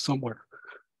fix those somewhere.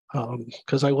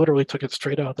 Because I literally took it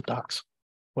straight out of the docs,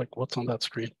 like what's on that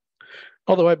screen.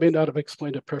 Although I may not have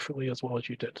explained it perfectly as well as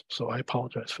you did. So I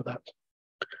apologize for that.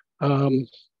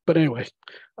 But anyway,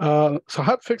 so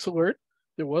hotfix alert.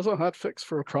 There was a hotfix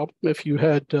for a problem if you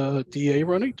had DA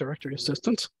running, directory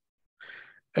assistance.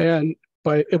 And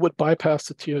it would bypass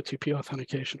the TOTP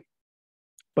authentication.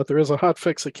 But there is a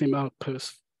hotfix that came out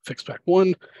post Fixpack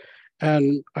 1,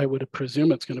 and I would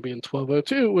presume it's going to be in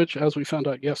 12.02, which, as we found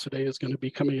out yesterday, is going to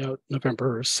be coming out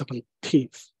November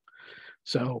 17th.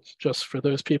 So just for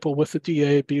those people with the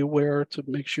DA, be aware to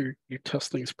make sure you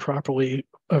test things properly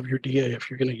of your DA if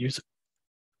you're going to use it.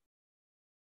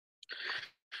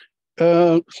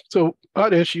 So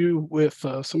odd issue with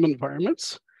some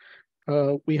environments.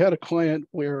 We had a client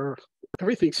where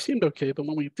everything seemed okay, but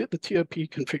when we did the TOP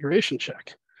configuration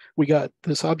check, we got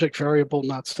this object variable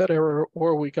not set error,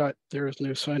 or we got there is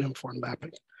no sign-inform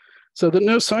mapping. So the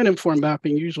no sign-inform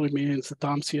mapping usually means the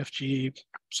DOM CFG,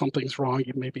 something's wrong.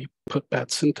 You maybe put bad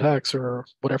syntax or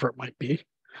whatever it might be.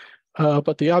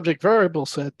 But the object variable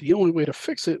said the only way to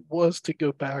fix it was to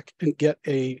go back and get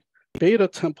a beta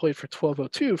template for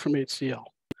 1202 from HCL.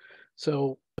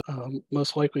 So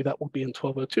most likely that will be in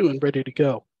 1202 and ready to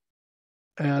go.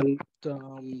 And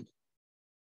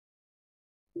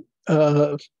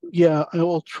yeah, I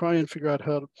will try and figure out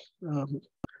how to,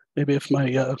 maybe if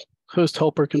my host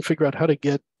helper can figure out how to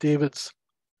get David's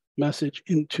message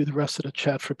into the rest of the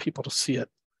chat for people to see it.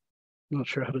 I'm not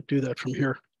sure how to do that from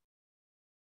here.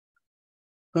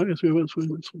 I guess we went.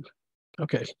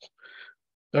 Okay.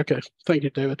 Okay. Thank you,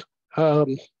 David.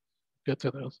 Get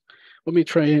to those. Let me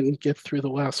try and get through the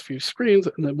last few screens,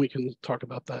 and then we can talk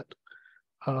about that.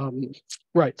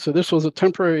 Right. So this was a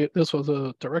temporary. This was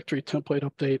a directory template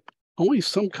update. Only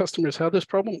some customers had this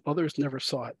problem. Others never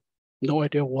saw it. No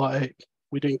idea why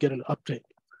we didn't get an update.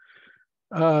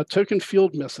 Token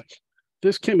field missing.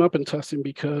 This came up in testing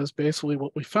because basically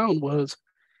what we found was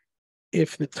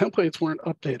if the templates weren't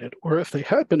updated, or if they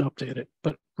had been updated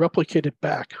but replicated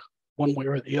back one way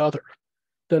or the other,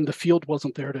 then the field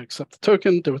wasn't there to accept the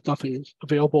token. There was nothing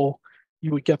available.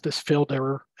 You would get this failed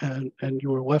error, and you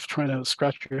were left trying to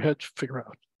scratch your head to figure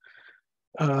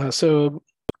out. So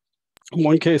in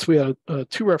one case, we had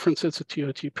 2 references to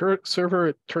TOT server.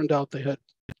 It turned out they had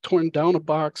torn down a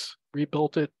box,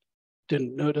 rebuilt it,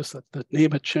 didn't notice that the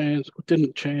name had changed,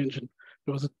 didn't change, and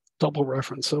it was a double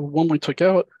reference. So one we took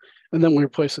out, and then we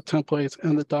replaced the templates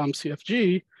and the DOM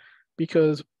CFG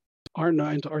because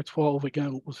R9 to R12,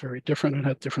 again, was very different and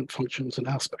had different functions and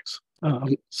aspects.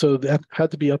 So that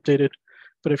had to be updated.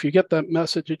 But if you get that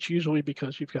message, it's usually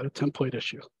because you've got a template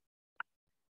issue.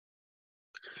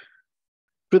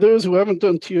 For those who haven't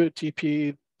done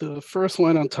TOTP, the first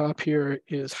line on top here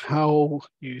is how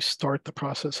you start the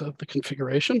process of the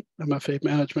configuration, MFA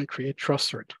management, create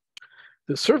trust cert.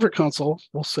 The server console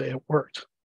will say it worked.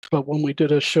 But when we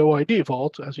did a show ID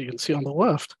vault, as you can see on the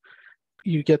left,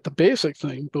 you get the basic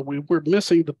thing, but we were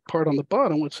missing the part on the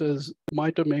bottom which says my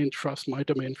domain trust my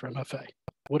domain for MFA.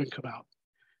 Wouldn't come out.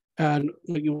 And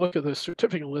when you look at the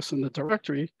certificate list in the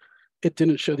directory, it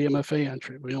didn't show the MFA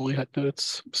entry. We only had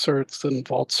notes, certs, and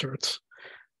vault certs.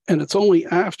 And it's only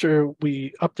after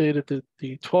we updated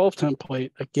the 12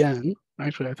 template again,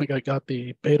 actually I think I got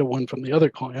the beta one from the other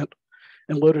client,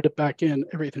 and loaded it back in,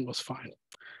 everything was fine.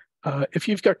 If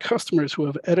you've got customers who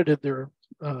have edited their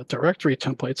directory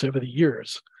templates over the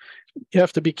years, you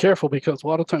have to be careful because a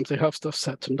lot of times they have stuff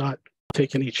set to not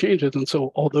take any changes. And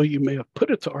so although you may have put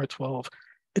it to R12,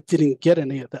 it didn't get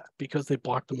any of that because they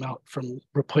blocked them out from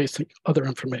replacing other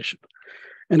information.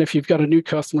 And if you've got a new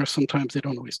customer, sometimes they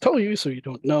don't always tell you, so you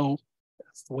don't know.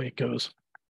 That's the way it goes.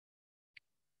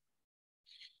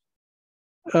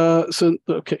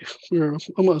 Okay, we're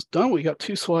almost done. We got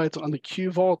 2 slides on the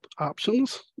Q Vault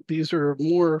options. These are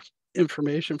more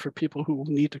information for people who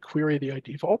need to query the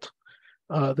ID Vault.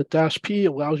 The -P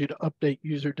allows you to update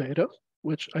user data,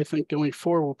 which I think going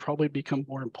forward will probably become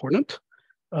more important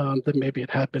than maybe it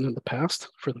had been in the past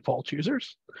for the Vault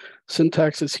users.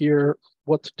 Syntax is here,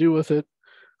 what to do with it.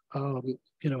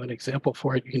 You know, an example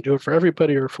for it, you can do it for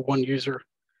everybody or for one user.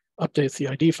 Updates the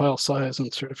ID file size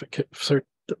and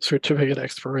certificate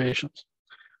expirations,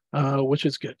 which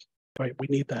is good, right? We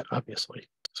need that, obviously,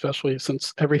 especially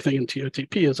since everything in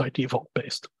TOTP is ID Vault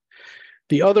based.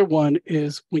 The other one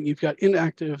is when you've got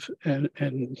inactive and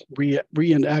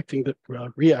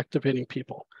reactivating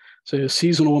people. So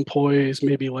seasonal employees,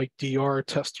 maybe like DR,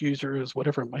 test users,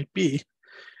 whatever it might be,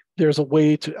 there's a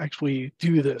way to actually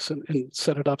do this and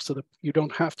set it up so that you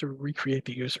don't have to recreate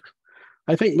the user.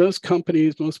 I think most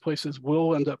companies, most places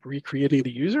will end up recreating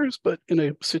the users, but in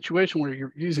a situation where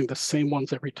you're using the same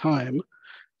ones every time,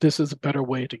 this is a better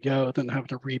way to go than having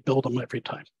to rebuild them every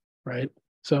time, right?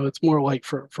 So it's more like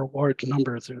for large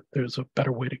numbers, there's a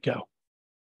better way to go.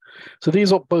 So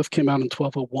these all both came out in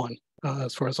 1201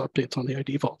 as far as updates on the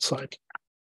ID Vault side.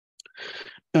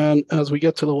 And as we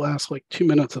get to the last like 2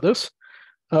 minutes of this,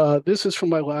 this is from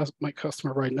my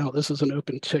customer right now. This is an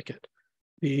open ticket.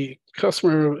 The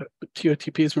customer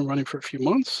TOTP has been running for a few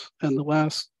months, and the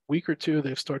last week or two,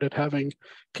 they've started having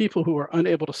people who are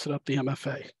unable to set up the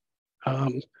MFA.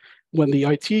 When the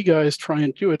IT guys try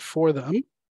and do it for them,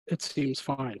 it seems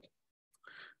fine.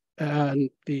 And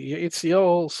the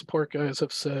HCL support guys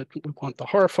have said, we want the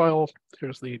HAR file.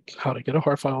 Here's the how to get a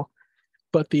HAR file.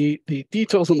 But the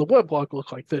details in the weblog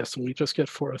look like this, and we just get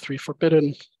 403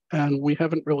 forbidden, and we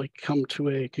haven't really come to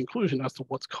a conclusion as to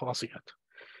what's causing it.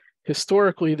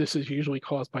 Historically, this is usually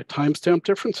caused by timestamp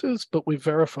differences, but we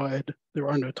verified there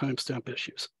are no timestamp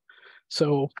issues.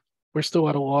 So we're still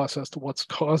at a loss as to what's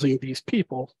causing these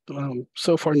people.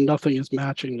 So far, nothing is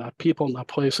matching, not people, not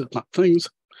places, not things.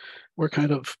 We're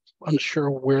kind of unsure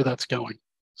where that's going.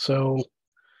 So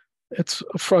it's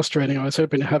frustrating. I was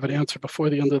hoping to have an answer before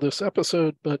the end of this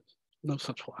episode, but no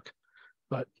such luck.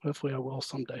 But hopefully I will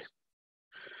someday.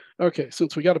 Okay,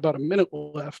 since we got about a minute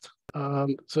left,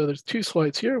 so there's 2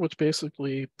 slides here, which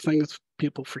basically things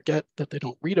people forget that they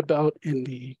don't read about in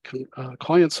the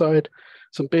client side.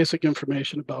 Some basic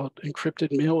information about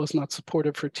encrypted mail is not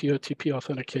supported for TOTP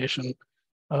authentication.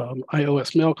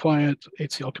 iOS mail client,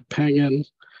 HCL companion,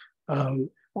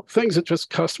 things that just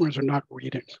customers are not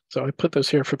reading. So I put this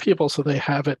here for people so they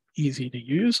have it easy to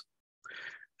use.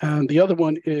 And the other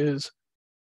one is,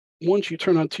 once you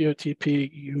turn on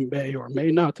TOTP, you may or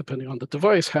may not, depending on the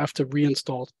device, have to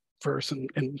reinstall first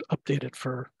and update it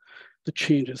for the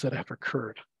changes that have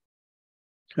occurred.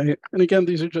 Okay, and again,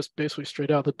 these are just basically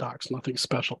straight out of the docs, nothing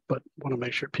special, but want to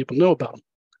make sure people know about them.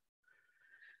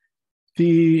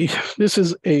 This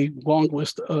is a long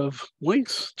list of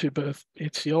links to both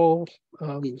HCL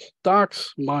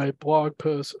docs, my blog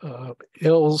posts,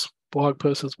 Il's blog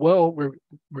posts as well,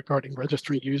 regarding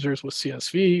registering users with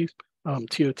CSV,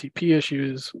 TOTP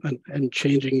issues, and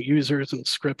changing users and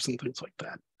scripts and things like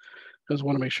that. I just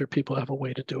want to make sure people have a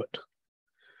way to do it.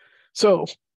 So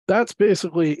that's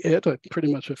basically it. I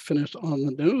pretty much have finished on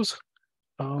the news.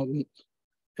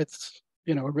 It's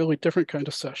a really different kind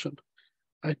of session.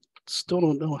 I still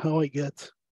don't know how I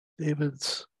get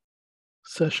David's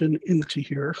session into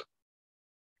here.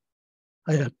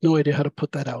 I have no idea how to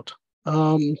put that out.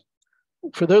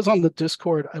 For those on the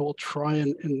Discord, I will try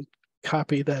and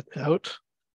copy that out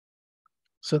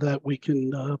so that we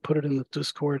can put it in the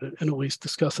Discord and at least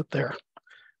discuss it there.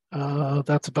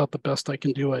 That's about the best I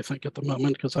can do, I think, at the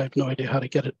moment, because I have no idea how to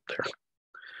get it there.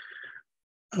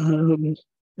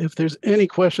 If there's any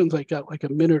questions, I got like a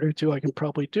minute or two, I can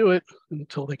probably do it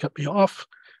until they cut me off.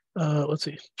 Let's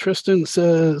see. Tristan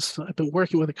says, I've been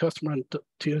working with a customer on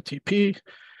TOTP,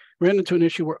 ran into an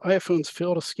issue where iPhones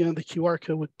fail to scan the QR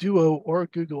code with Duo or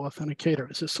Google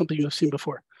Authenticator. Is this something you've seen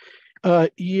before?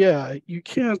 Yeah, you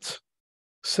can't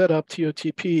set up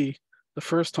TOTP the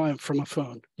first time from a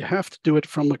phone. You have to do it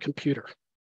from a computer.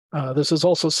 This is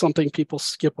also something people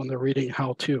skip when they're reading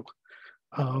how to.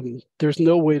 There's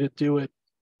no way to do it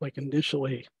like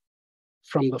initially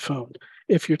from the phone.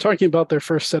 If you're talking about their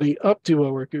first setting up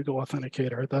Duo or Google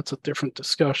Authenticator, that's a different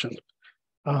discussion.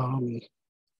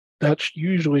 That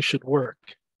usually should work.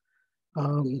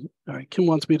 All right, Kim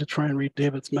wants me to try and read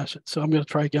David's message, so I'm going to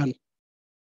try again.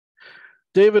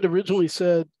 David originally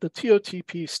said the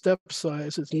TOTP step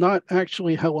size is not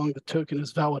actually how long the token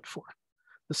is valid for.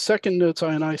 The second node's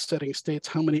INI setting states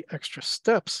how many extra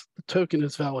steps the token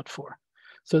is valid for.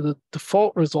 So the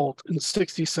default result in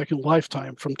 60-second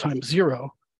lifetime from time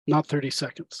 0, not 30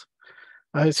 seconds.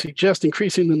 I suggest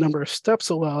increasing the number of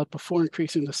steps allowed before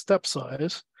increasing the step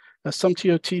size, as some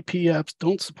TOTP apps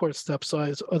don't support step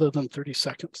size other than 30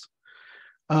 seconds.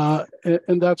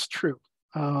 And that's true.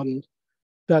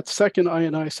 That second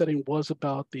INI setting was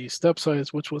about the step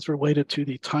size, which was related to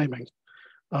the timing.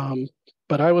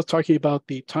 But I was talking about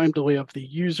the time delay of the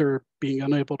user being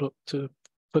unable to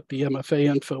put the MFA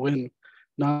info in,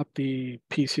 not the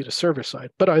PC to server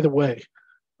side. But either way,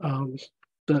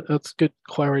 that's good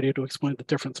clarity to explain the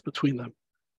difference between them.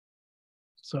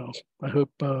 So I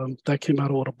hope that came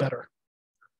out a little better.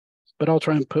 But I'll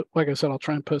try and put, like I said, I'll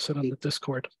try and post it on the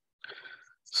Discord.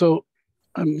 So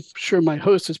I'm sure my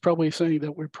host is probably saying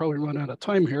that we're probably run out of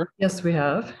time here. Yes, we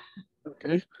have.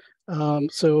 Okay.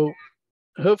 So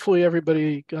hopefully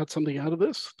everybody got something out of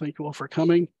this. Thank you all for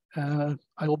coming. I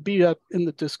will be in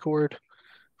the Discord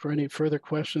for any further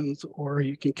questions, or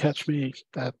you can catch me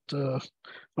at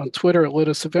on Twitter at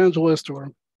Lotus Evangelist,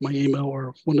 or my email,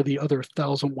 or one of the other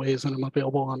 1,000 ways that I'm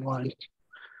available online.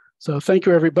 So thank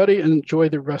you, everybody, and enjoy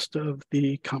the rest of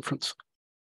the conference.